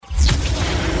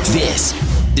This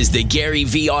is the Gary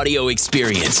V audio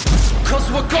experience.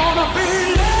 Cause we're gonna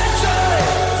be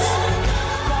legends.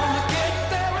 Gonna get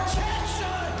their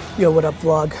attention. Yo, what up,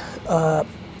 vlog?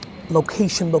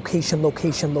 Location.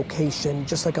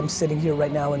 Just like I'm sitting here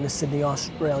right now in the Sydney,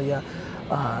 Australia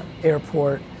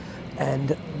airport.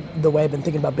 And the way I've been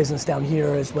thinking about business down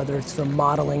here is whether it's from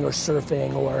modeling or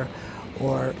surfing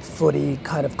or footy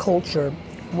kind of culture.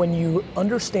 When you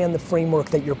understand the framework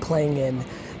that you're playing in,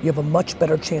 you have a much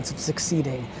better chance of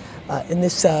succeeding. In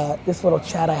this little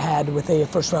chat I had with a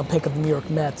first round pick of the New York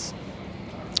Mets,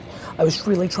 I was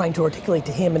really trying to articulate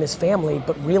to him and his family,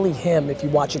 but really him, if you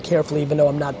watch it carefully, even though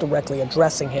I'm not directly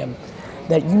addressing him,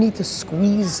 that you need to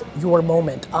squeeze your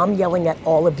moment. I'm yelling at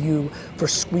all of you for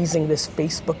squeezing this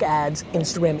Facebook ads,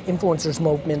 Instagram influencers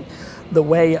movement the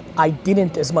way I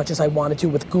didn't as much as I wanted to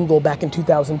with Google back in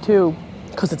 2002,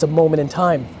 because it's a moment in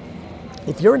time.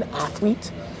 If you're an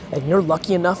athlete and you're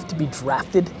lucky enough to be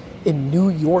drafted in New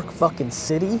York fucking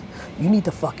City, you need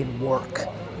to fucking work.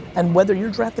 And whether you're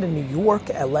drafted in New York,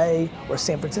 LA, or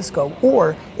San Francisco,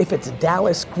 or if it's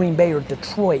Dallas, Green Bay, or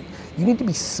Detroit, you need to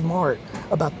be smart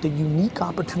about the unique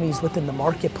opportunities within the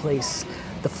marketplace.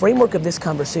 The framework of this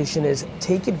conversation is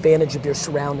take advantage of your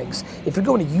surroundings. If you're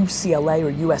going to UCLA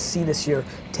or USC this year,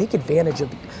 take advantage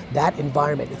of that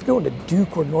environment. If you're going to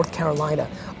Duke or North Carolina,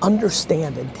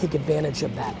 understand and take advantage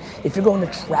of that. If you're going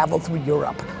to travel through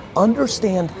Europe,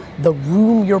 understand the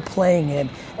room you're playing in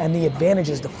and the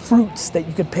advantages, the fruits that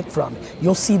you could pick from.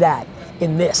 You'll see that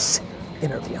in this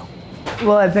interview.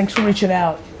 Well, Ed, thanks for reaching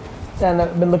out, and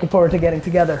I've been looking forward to getting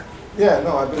together. Yeah,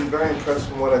 no, I've been very impressed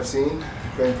from what I've seen.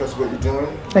 Very impressed with what you're doing.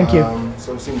 Thank you.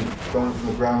 So I've seen you going from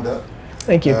the ground up.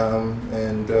 Thank you.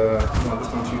 Listening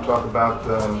to you talk about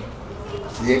the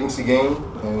agency game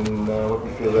and what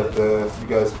you feel that you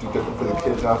guys do different for the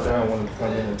kids out there. I wanted to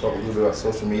come in and talk a little bit about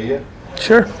social media.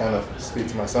 Sure. Kind of speak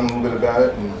to my son a little bit about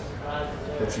it and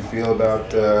what you feel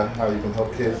about how you can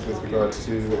help kids with regards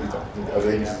to what you think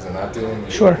other agencies are not doing.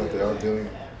 Sure. What they are doing.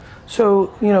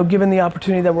 So, given the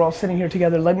opportunity that we're all sitting here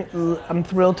together, I'm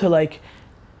thrilled to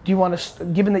do you want to,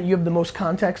 given that you have the most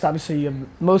context, obviously you have the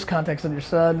most context on your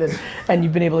son and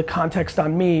you've been able to context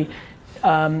on me,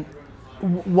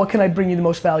 what can I bring you the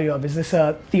most value of? Is this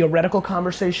a theoretical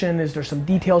conversation? Is there some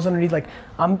details underneath?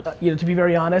 To be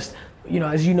very honest,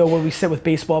 as you know, where we sit with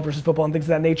baseball versus football and things of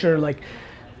that nature,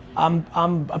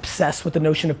 I'm obsessed with the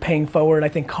notion of paying forward. I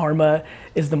think karma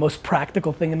is the most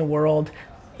practical thing in the world.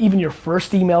 Even your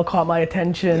first email caught my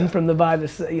attention from the vibe,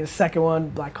 the second one,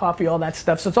 black coffee, all that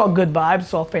stuff. So it's all good vibes,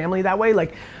 it's all family that way.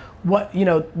 At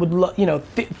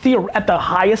the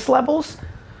highest levels,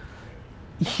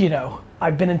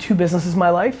 I've been in two businesses in my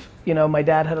life. My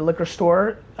dad had a liquor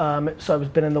store, so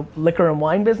I've been in the liquor and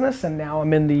wine business, and now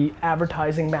I'm in the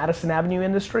advertising Madison Avenue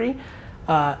industry.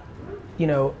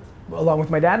 Along with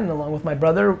my dad and along with my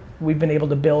brother, we've been able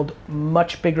to build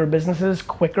much bigger businesses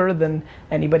quicker than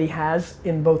anybody has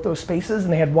in both those spaces.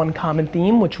 And they had one common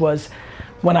theme, which was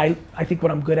I think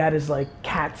what I'm good at is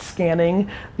CAT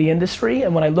scanning the industry.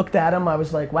 And when I looked at them, I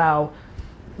was like, wow,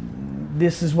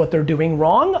 this is what they're doing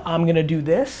wrong. I'm gonna do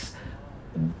this.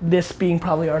 This being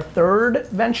probably our third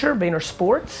venture, Vayner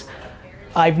Sports.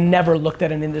 I've never looked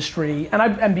at an industry,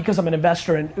 and because I'm an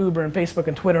investor in Uber and Facebook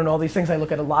and Twitter and all these things, I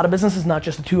look at a lot of businesses, not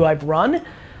just the two I've run.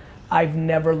 I've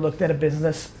never looked at a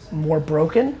business more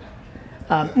broken.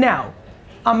 Now,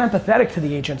 I'm empathetic to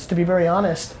the agents, to be very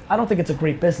honest. I don't think it's a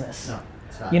great business. No,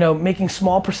 it's not. Making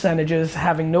small percentages,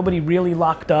 having nobody really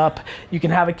locked up. You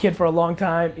can have a kid for a long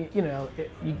time,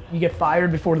 you get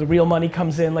fired before the real money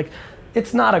comes in.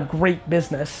 It's not a great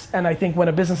business, and I think when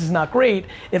a business is not great,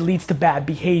 it leads to bad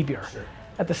behavior. Sure.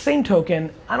 At the same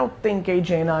token, I don't think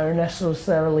AJ and I are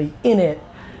necessarily in it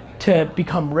to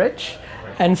become rich.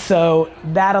 Right. And so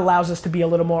that allows us to be a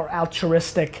little more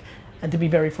altruistic and, to be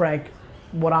very frank,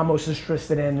 what I'm most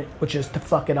interested in, which is to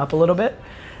fuck it up a little bit.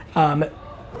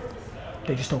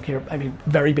 They just don't care.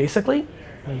 Very basically,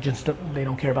 they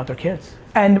don't care about their kids.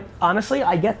 And honestly,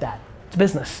 I get that. It's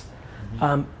business.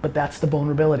 Mm-hmm. But that's the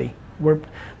vulnerability.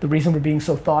 The reason we're being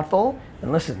so thoughtful,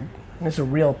 and listen, it's a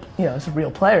real player,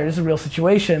 it's a real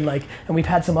situation, and we've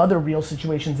had some other real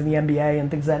situations in the NBA and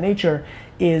things of that nature,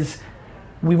 is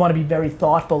we want to be very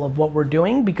thoughtful of what we're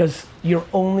doing, because you're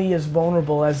only as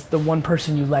vulnerable as the one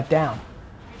person you let down.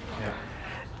 Yeah.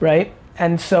 Right?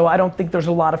 And so I don't think there's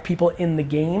a lot of people in the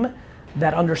game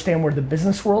that understand where the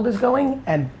business world is going,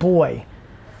 and boy,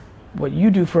 what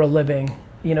you do for a living,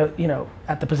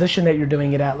 at the position that you're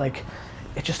doing it at,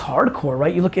 it's just hardcore,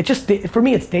 right? For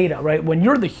me, it's data, right? When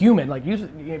you're the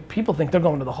human, people think they're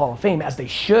going to the Hall of Fame, as they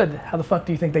should. How the fuck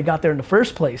do you think they got there in the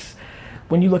first place?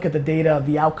 When you look at the data of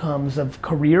the outcomes of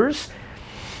careers,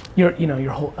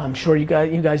 I'm sure you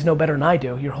guys know better than I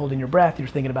do. You're holding your breath. You're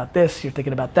thinking about this. You're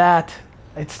thinking about that.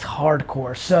 It's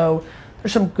hardcore. So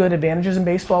there's some good advantages in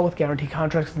baseball with guaranteed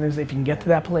contracts and things if you can get to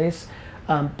that place.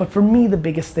 But for me, the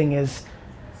biggest thing is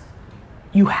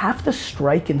you have to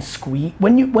strike and squeeze.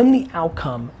 When the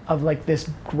outcome of like this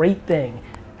great thing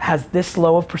has this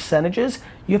low of percentages,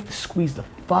 you have to squeeze the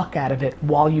fuck out of it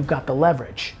while you've got the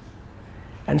leverage.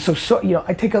 And so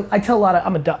I tell a lot of,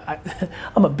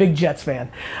 I'm a big Jets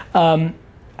fan.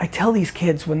 I tell these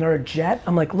kids when they're a Jet,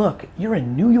 I'm like, look, you're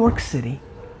in New York City.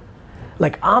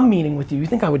 Like, I'm meeting with you. You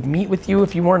think I would meet with you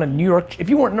if you weren't if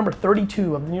you weren't number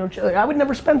 32 of the New York, like, I would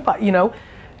never spend five,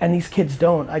 and these kids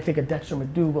don't. I think of Dexter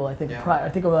McDougal, I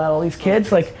think about all these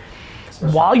kids, like,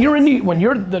 while you're when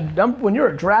you're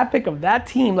a draft pick of that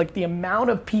team, like the amount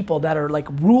of people that are like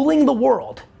ruling the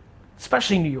world,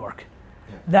 especially New York,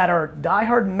 that are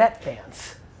diehard Met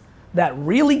fans, that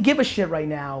really give a shit right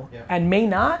now and may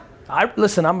not.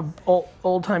 Listen, I'm an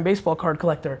old-time baseball card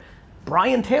collector.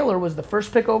 Brian Taylor was the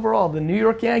first pick overall of the New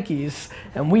York Yankees,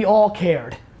 and we all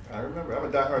cared. I remember. I'm a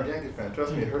diehard Yankee fan.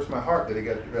 Trust me, it hurts my heart that he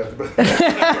got drafted.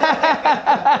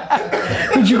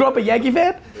 Did you grow up a Yankee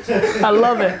fan? I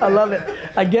love it.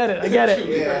 I get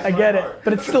it.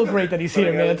 But it's still great that he's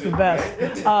here, man. It's the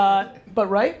best. But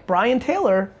right, Brian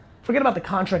Taylor, forget about the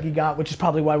contract he got, which is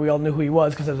probably why we all knew who he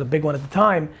was, because it was a big one at the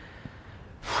time.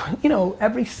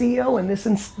 Every CEO in this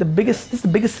is the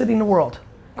biggest city in the world.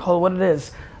 Call it what it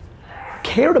is.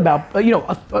 Cared about,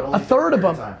 a third of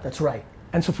them. That's right.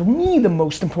 And so for me, the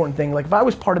most important thing, like if I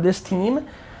was part of this team,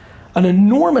 an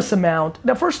enormous amount.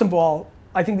 Now, first of all,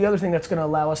 I think the other thing that's going to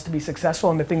allow us to be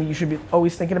successful, and the thing that you should be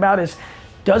always thinking about is,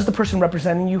 does the person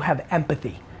representing you have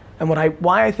empathy? And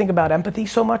why I think about empathy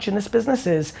so much in this business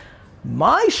is,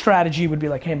 my strategy would be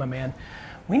like, hey, my man,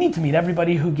 we need to meet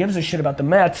everybody who gives a shit about the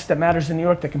Mets that matters in New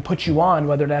York, that can put you on,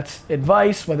 whether that's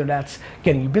advice, whether that's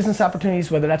getting you business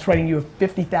opportunities, whether that's writing you a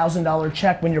 $50,000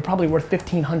 check when you're probably worth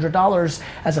 $1,500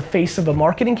 as a face of a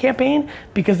marketing campaign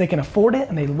because they can afford it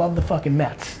and they love the fucking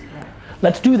Mets.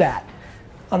 Let's do that.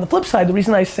 On the flip side, the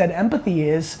reason I said empathy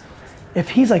is, if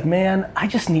he's like, man, I'm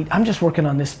just working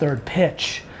on this third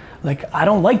pitch. Like, I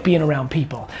don't like being around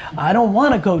people. I don't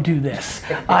want to go do this.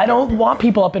 I don't want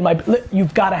people up in my,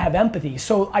 you've got to have empathy.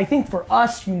 So I think for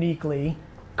us uniquely,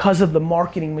 because of the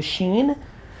marketing machine,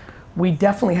 we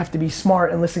definitely have to be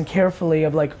smart and listen carefully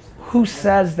of like, who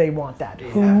says they want that?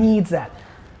 Who needs that?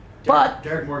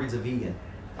 Derek Morgan's a vegan.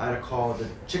 I had a call at the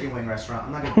chicken wing restaurant.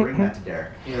 I'm not going to bring that to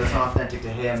Derek. That's not authentic to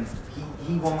him.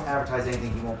 He won't advertise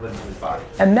anything he won't put into his body.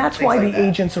 And that's why the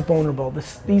agents are vulnerable.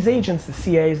 These agents, the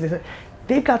CAs,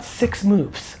 they've got 6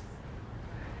 moves,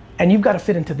 and you've got to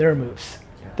fit into their moves.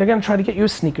 They're going to try to get you a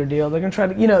sneaker deal. They're going to try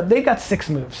to, they've got 6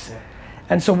 moves.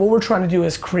 And so what we're trying to do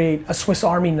is create a Swiss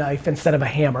Army knife instead of a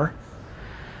hammer.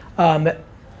 And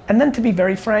then, to be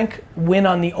very frank, win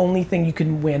on the only thing you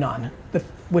can win on,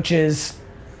 which is,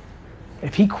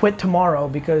 if he quit tomorrow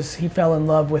because he fell in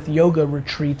love with yoga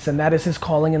retreats and that is his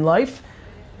calling in life,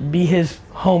 be his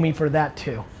homie for that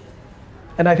too.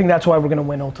 And I think that's why we're going to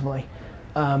win ultimately.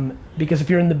 Because if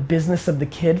you're in the business of the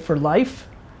kid for life,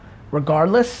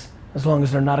 regardless, as long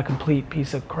as they're not a complete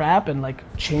piece of crap and like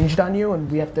changed on you,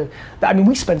 and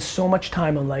we spend so much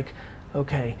time on like,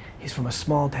 okay, he's from a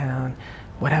small town,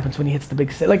 what happens when he hits the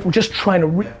big city? Like, we're just trying to,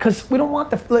 because we don't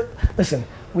want listen,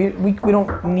 we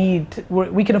don't need,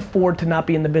 we can afford to not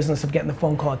be in the business of getting the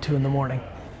phone call at 2 a.m.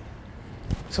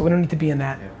 So we don't need to be in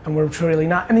that, and we're really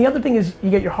not. And the other thing is, you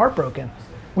get your heart broken.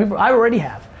 I already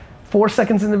have. 4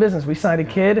 seconds in the business, we signed a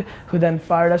kid who then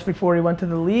fired us before he went to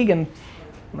the league, and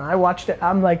I watched it.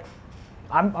 I'm like,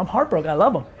 I'm heartbroken. I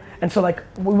love him, and so like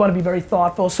we want to be very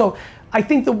thoughtful. So I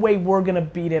think the way we're gonna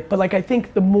beat it, but like I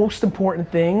think the most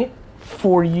important thing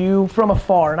for you from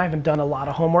afar, and I haven't done a lot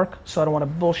of homework, so I don't want to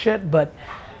bullshit, but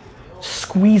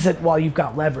squeeze it while you've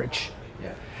got leverage.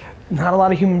 Not a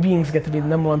lot of human beings get to be the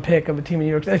 #1 pick of a team in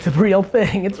New York. It's a real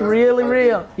thing. It's really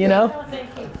real.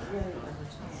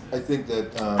 I think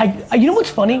that. You know what's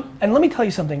funny? And let me tell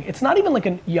you something. It's not even like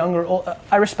a young or old.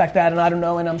 I respect that, and I don't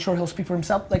know, and I'm sure he'll speak for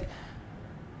himself. Like,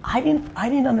 I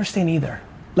didn't understand either.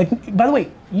 Like, by the way,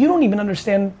 you don't even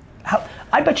understand how.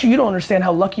 I bet you don't understand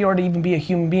how lucky you are to even be a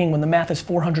human being when the math is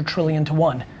 400 trillion to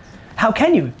 1. How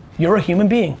can you? You're a human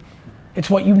being. It's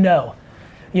what you know.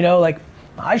 Like,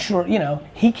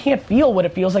 he can't feel what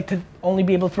it feels like to only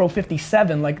be able to throw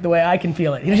 57 like the way I can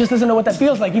feel it. He just doesn't know what that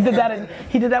feels like. He did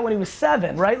that when he was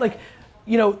 7, right? Like,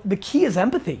 the key is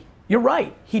empathy. You're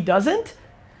right. He doesn't,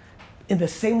 in the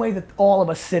same way that all of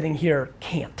us sitting here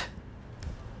can't.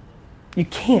 You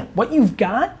can't. What you've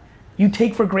got, you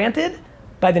take for granted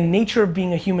by the nature of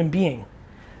being a human being.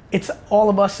 it's all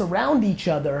of us around each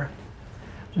other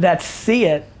that see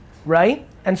it, right?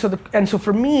 And so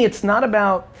for me, it's not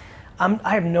about,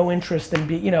 I have no interest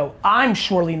in I'm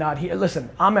surely not here. Listen,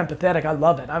 I'm empathetic, I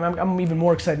love it. I'm even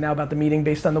more excited now about the meeting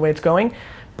based on the way it's going,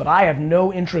 but I have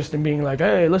no interest in being like,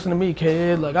 hey, listen to me,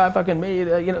 kid, like I fucking made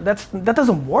it, that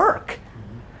doesn't work.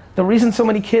 The reason so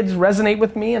many kids resonate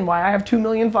with me and why I have 2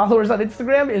 million followers on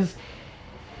Instagram is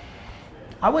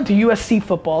I went to USC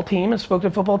football team and spoke to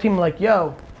a football team like,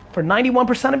 yo, for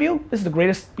 91% of you, this is the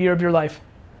greatest year of your life.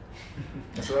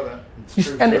 I saw that.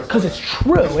 And because it's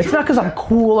true. It's not because I'm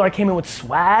cool or I came in with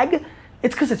swag.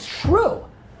 It's because it's true.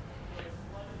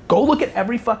 Go look at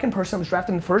every fucking person that was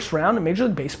drafted in the first round in Major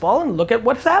League Baseball and look at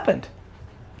what's happened.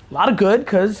 A lot of good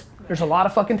because there's a lot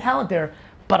of fucking talent there,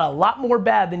 but a lot more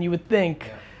bad than you would think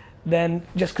than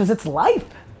just because it's life.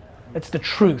 It's the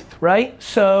truth, right?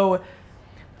 So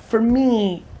for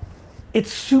me,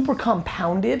 it's super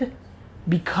compounded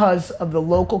because of the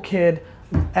local kid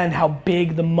and how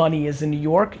big the money is in New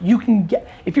York. You can get,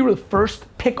 if you were the first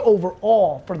pick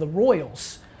overall for the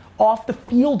Royals, off the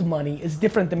field money is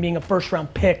different than being a first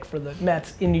round pick for the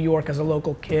Mets in New York as a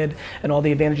local kid and all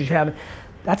the advantages you have.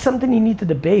 That's something you need to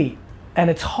debate. And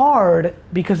it's hard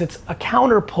because it's a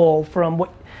counter pull from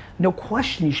what, no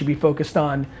question you should be focused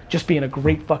on just being a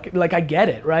great fucking, like I get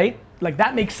it, right? Like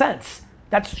that makes sense.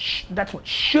 That's what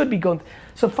should be going.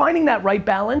 So finding that right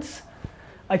balance,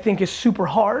 I think is super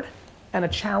hard and a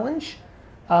challenge,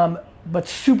 but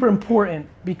super important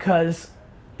because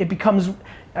it becomes,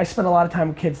 I spend a lot of time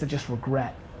with kids that just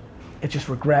regret. It's just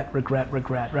regret,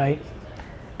 right?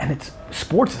 And it's,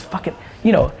 sports is fucking,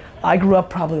 I grew up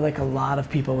probably like a lot of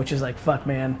people, which is like, fuck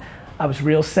man, I was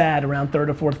real sad around 3rd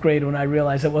or 4th grade when I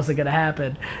realized it wasn't gonna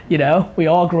happen. We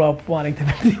all grew up wanting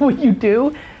to do what you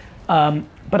do.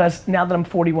 But now that I'm a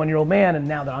 41-year-old man and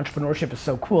now that entrepreneurship is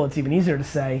so cool, it's even easier to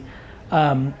say,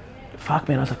 fuck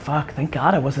man, I was like, fuck, thank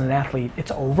God I wasn't an athlete.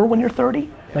 It's over when you're 30.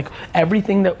 Like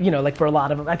everything that, like for a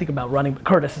lot of them, I think about running,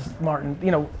 Curtis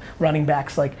Martin, running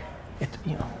backs, like,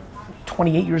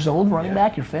 28 years old running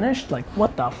back, you're finished? Like,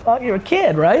 what the fuck? You're a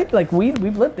kid, right? Like, we've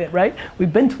lived it, right?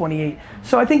 We've been 28.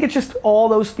 So I think it's just all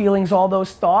those feelings, all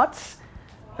those thoughts.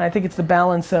 And I think it's the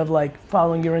balance of like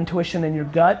following your intuition and your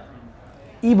gut,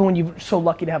 even when you're so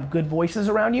lucky to have good voices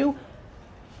around you,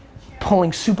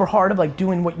 pulling super hard of like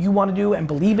doing what you want to do and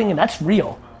believing, and that's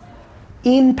real.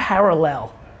 In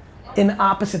parallel, in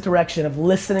opposite direction of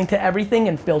listening to everything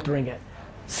and filtering it.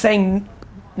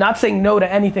 Not saying no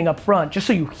to anything up front, just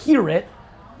so you hear it,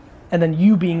 and then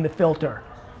you being the filter.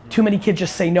 Too many kids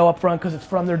just say no up front because it's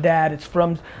from their dad, it's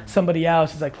from somebody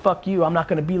else. It's like, fuck you, I'm not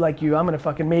gonna be like you, I'm gonna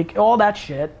fucking make all that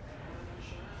shit.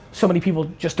 So many people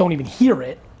just don't even hear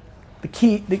it.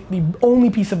 The only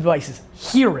piece of advice is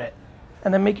hear it,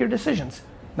 and then make your decisions.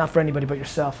 Not for anybody but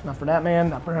yourself, not for that man,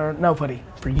 not for her, nobody,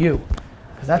 for you.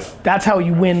 Because that's how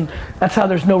you win, that's how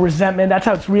there's no resentment, that's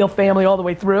how it's real family all the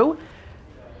way through.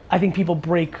 I think people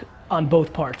break on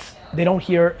both parts. They don't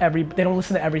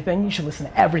listen to everything. You should listen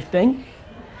to everything.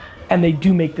 And they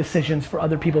do make decisions for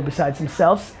other people besides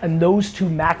themselves. And those two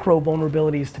macro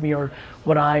vulnerabilities to me are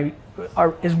what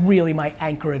is really my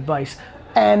anchor advice.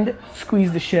 And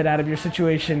squeeze the shit out of your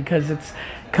situation because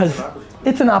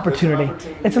it's an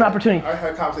opportunity. It's an opportunity. I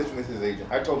had a conversation with his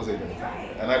agent. I told his agent,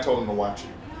 and I told him to watch you.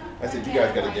 I said, you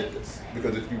guys got to get this,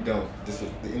 because if you don't,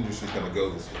 the industry's going to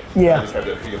go this way. Yeah. I just have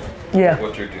that feeling of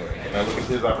what you're doing. And I look at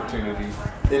his opportunity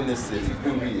in this city,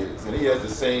 who he is, and he has the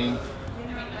same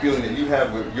feeling that you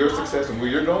have with your success and where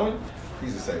you're going.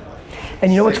 He's the same way.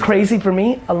 And you know what's crazy for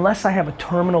me? Unless I have a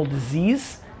terminal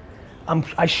disease,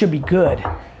 I should be good.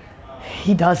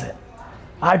 He doesn't.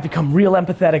 I've become real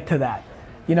empathetic to that.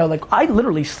 Like I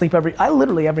literally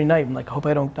every night, I'm like, hope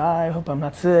I don't die, hope I'm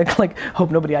not sick, like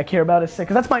hope nobody I care about is sick,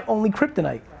 because that's my only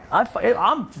kryptonite.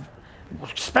 I'm,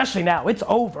 especially now, it's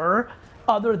over,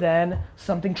 other than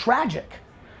something tragic,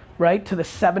 right? To the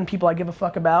 7 people I give a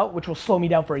fuck about, which will slow me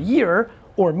down for a year,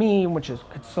 or me,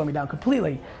 could slow me down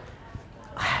completely.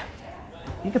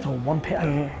 You get to one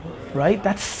pin, right?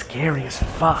 That's scary as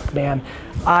fuck, man.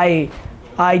 I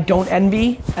don't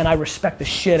envy, and I respect the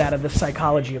shit out of the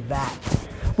psychology of that.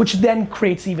 Which then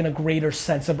creates even a greater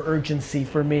sense of urgency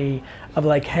for me of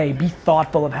like, hey, be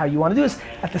thoughtful of how you want to do this.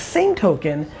 At the same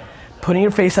token, putting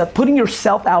your face up, putting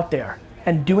yourself out there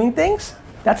and doing things,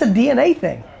 that's a DNA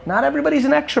thing. Not everybody's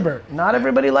an extrovert. Not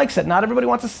everybody likes it. Not everybody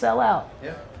wants to sell out.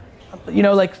 Yeah.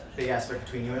 Like. Big aspect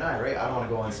between you and I, right? I don't want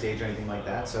to go on stage or anything like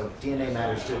that, so DNA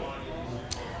matters too.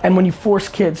 And when you force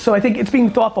kids, so I think it's being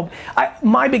thoughtful.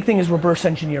 My big thing is reverse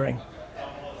engineering.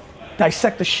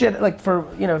 Dissect the shit, like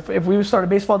if we would start a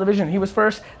baseball division, he was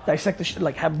first, dissect the shit,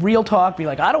 like have real talk, be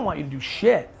like, I don't want you to do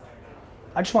shit.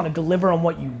 I just want to deliver on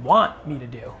what you want me to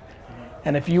do.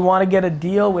 And if you want to get a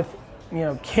deal with,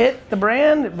 Kit, the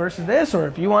brand, versus this, or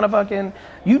if you want to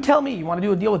you tell me you want to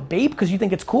do a deal with Bape because you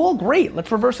think it's cool, great, let's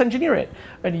reverse engineer it.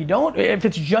 And you don't, if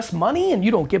it's just money and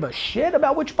you don't give a shit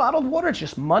about which bottled water, it's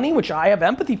just money, which I have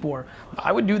empathy for.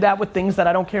 I would do that with things that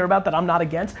I don't care about, that I'm not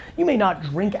against. You may not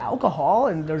drink alcohol,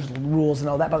 and there's rules and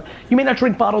all that, but you may not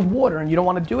drink bottled water and you don't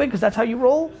want to do it because that's how you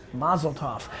roll, mazel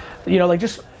tov.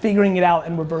 Just figuring it out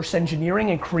and reverse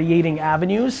engineering and creating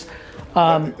avenues.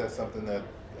 I think that's something that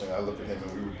I look at him,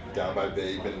 and we were down by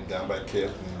Babe and down by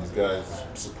Kip, and these guys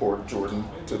support Jordan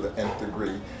to the nth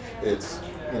degree. It's,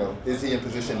 is he in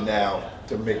position now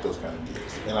to make those kind of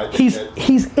deals? And I think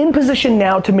he's in position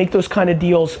now to make those kind of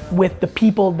deals with the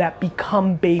people that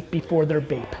become Bape before they're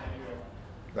Bape.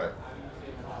 Right.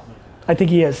 I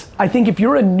think he is. I think if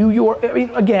you're a New York,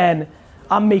 again,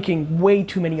 I'm making way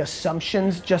too many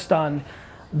assumptions just on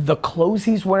the clothes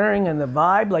he's wearing and the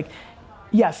vibe.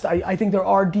 Yes, I think there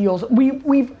are deals.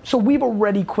 We've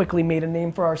already quickly made a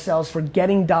name for ourselves for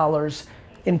getting dollars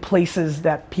in places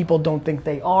that people don't think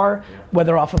they are,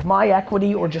 whether off of my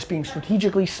equity or just being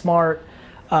strategically smart.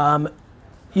 5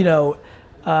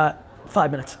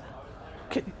 minutes.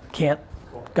 Can't.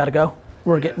 Gotta go.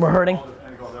 We're hurting.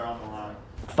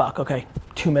 Fuck. Okay.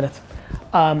 2 minutes.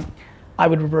 I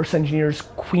would reverse engineers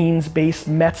Queens-based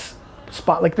Mets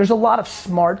spot. There's a lot of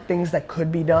smart things that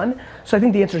could be done. So I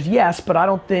think the answer is yes, but I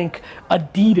don't think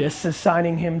Adidas is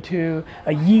signing him to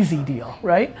a Yeezy deal,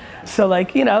 right? So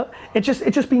it's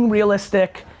just being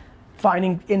realistic,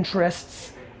 finding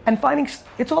interests, and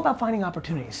it's all about finding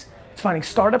opportunities. It's finding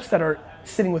startups that are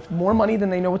sitting with more money than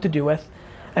they know what to do with,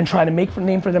 and trying to make a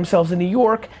name for themselves in New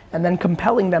York, and then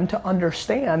compelling them to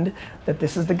understand that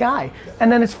this is the guy. And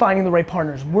then it's finding the right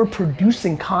partners. We're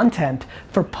producing content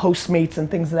for Postmates and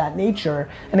things of that nature,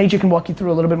 and AJ can walk you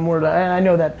through a little bit more, and I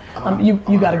know that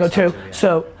you gotta go too.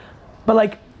 So,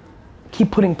 but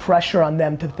keep putting pressure on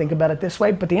them to think about it this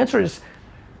way. But the answer is,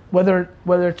 whether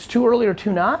it's too early or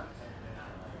too not,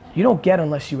 you don't get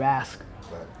unless you ask.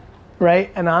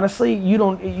 Right? And honestly, you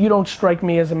don't strike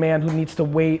me as a man who needs to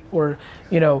wait, or,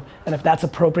 and if that's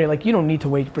appropriate, you don't need to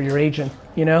wait for your agent,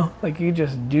 you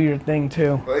just do your thing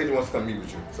too. Well, agent wants to come meet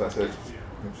with you, so I said,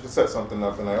 just set something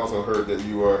up, and I also heard that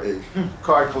you are a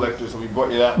card collector, so we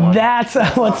bought you that one. That's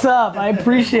what's up. I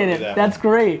appreciate it. That's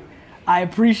great. I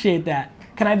appreciate that.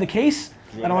 Can I have the case?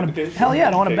 I don't want to. Hell yeah,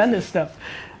 I don't want to bend this stuff.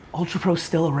 Ultra Pro's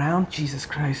still around? Jesus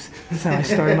Christ. This is how I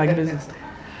started my business.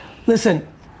 Listen.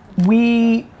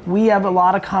 We have a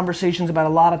lot of conversations about a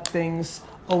lot of things.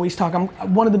 Always talk.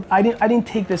 I didn't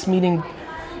take this meeting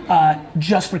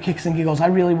just for kicks and giggles. I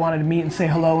really wanted to meet and say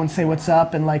hello and say what's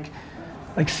up and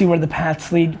see where the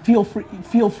paths lead. Feel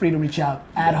free to reach out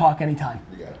ad hoc anytime.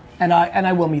 You got it. And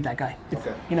I will meet that guy.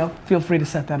 Okay. Feel free to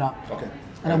set that up. Okay.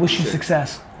 And I wish you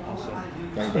success. Awesome.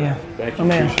 Thank you. Yeah. Thank you. Oh,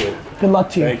 man. Appreciate it. Good luck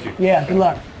to you. Thank you. Yeah. Good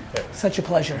luck. Such a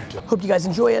pleasure. Hope you guys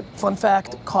enjoy it. Fun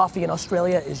fact, coffee in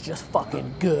Australia is just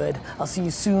fucking good. I'll see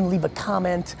you soon. Leave a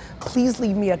comment. Please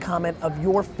leave me a comment of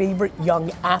your favorite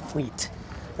young athlete.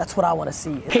 That's what I want to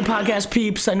see. Hey, podcast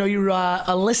peeps. I know you're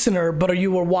a listener, but are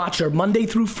you a watcher? Monday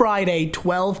through Friday,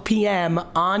 12 p.m.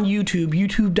 on YouTube,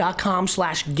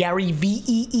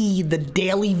 youtube.com/GaryVee, the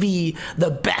Daily V,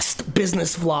 the best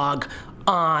business vlog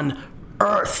on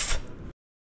earth.